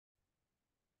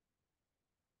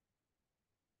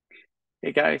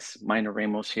Hey guys, Minor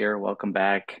Ramos here. Welcome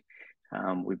back.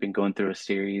 We've been going through a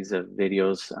series of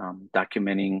videos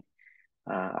documenting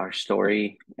our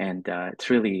story, and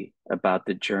it's really about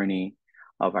the journey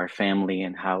of our family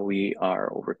and how we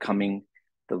are overcoming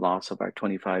the loss of our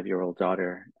 25-year-old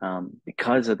daughter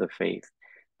because of the faith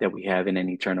that we have in an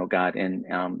eternal God. And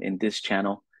in this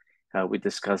channel, we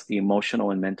discuss the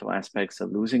emotional and mental aspects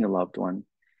of losing a loved one.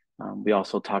 We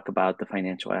also talk about the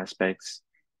financial aspects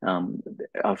um,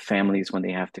 of families when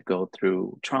they have to go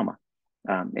through trauma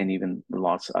and even the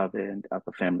loss of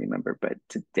a family member. But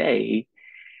today,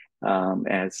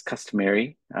 as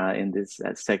customary in this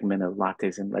segment of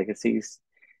Lattes and Legacies,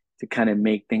 to kind of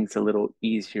make things a little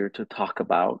easier to talk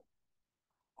about,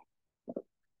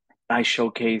 I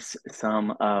showcase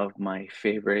some of my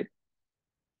favorite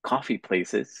coffee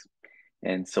places.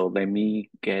 And so let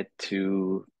me get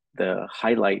to the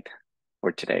highlight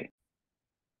for today.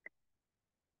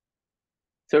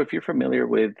 So if you're familiar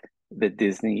with the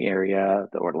Disney area,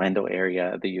 the Orlando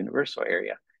area, the Universal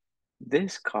area,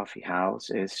 this coffee house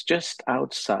is just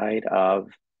outside of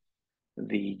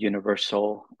the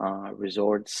Universal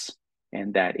resorts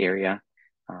and that area.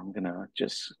 I'm gonna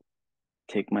just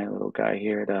take my little guy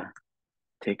here to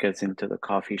take us into the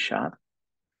coffee shop.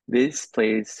 This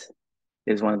place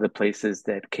is one of the places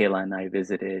that Kayla and I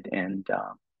visited, and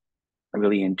I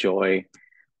really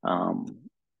um,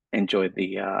 enjoy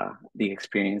the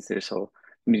experience there. So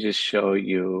let me just show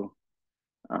you.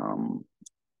 Um,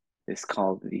 it's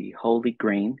called the Holy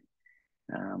Grain,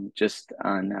 just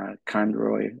on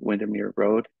Conroy Windermere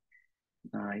Road.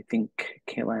 I think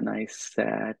Kayla and I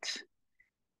sat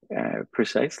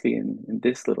precisely in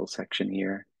this little section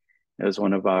here. It was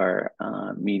one of our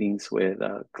meetings with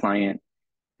a client,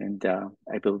 and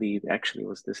I believe actually it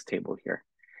was this table here.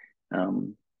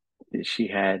 Um, she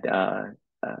had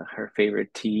her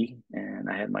favorite tea, and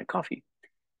I had my coffee.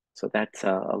 So that's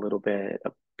a little bit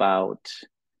about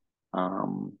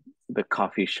um, the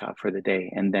coffee shop for the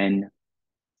day. And then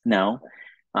now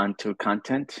on to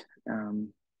content.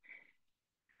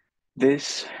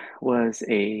 This was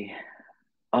a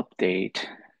update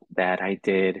that I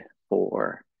did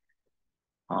for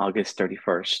August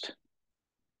 31st.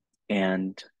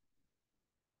 And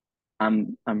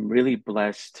I'm really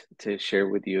blessed to share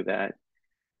with you that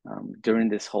during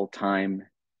this whole time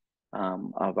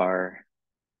of our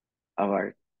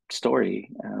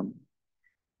story,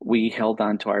 we held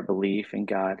on to our belief in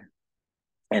God.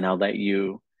 And I'll let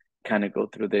you kind of go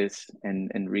through this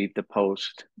and read the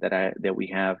post that we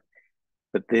have.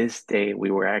 But this day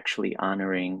we were actually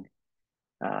honoring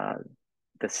uh,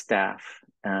 the staff.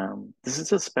 This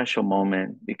is a special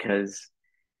moment because,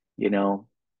 you know,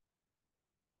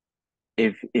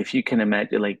 if you can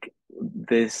imagine, like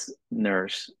this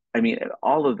nurse, I mean,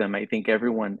 all of them, I think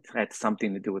everyone had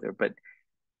something to do with her, but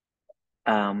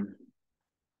um,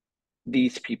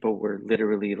 these people were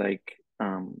literally like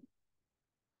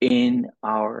in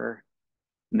our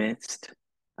midst,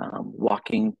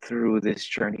 walking through this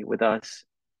journey with us.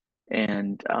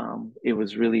 And it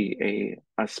was really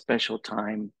a special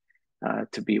time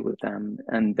to be with them.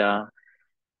 And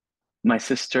my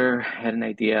sister had an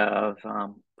idea of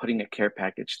putting a care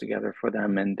package together for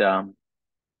them, and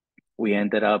we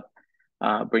ended up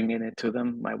bringing it to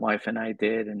them. My wife and I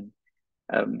did, and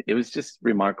it was just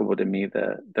remarkable to me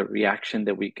the reaction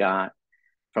that we got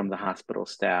from the hospital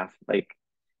staff. Like,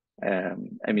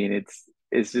 I mean,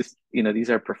 it's just, these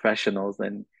are professionals,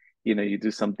 and you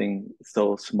do something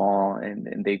so small,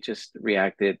 and they just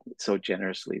reacted so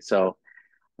generously. So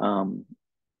um,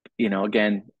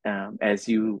 again, as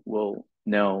you will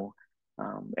know,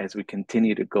 as we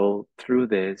continue to go through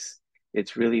this,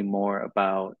 it's really more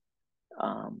about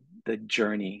the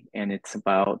journey, and it's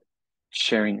about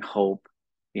sharing hope,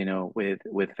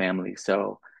 with family.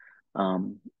 So,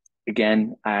 um,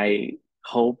 again, I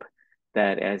hope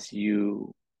that as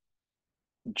you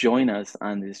join us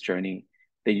on this journey,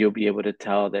 that you'll be able to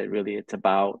tell that really it's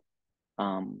about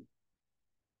um,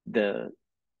 the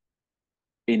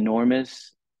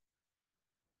enormous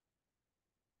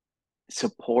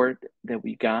support that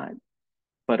we got,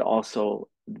 but also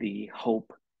the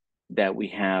hope that we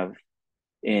have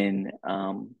in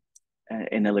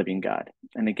a living God.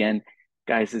 And again,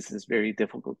 guys, this is very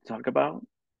difficult to talk about.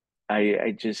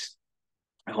 I just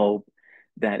hope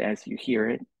that as you hear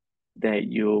it, that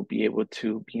you'll be able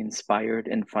to be inspired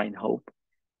and find hope.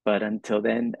 But until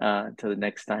then, until the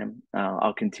next time,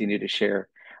 I'll continue to share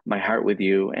my heart with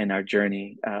you and our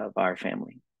journey of our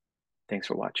family. Thanks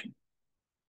for watching.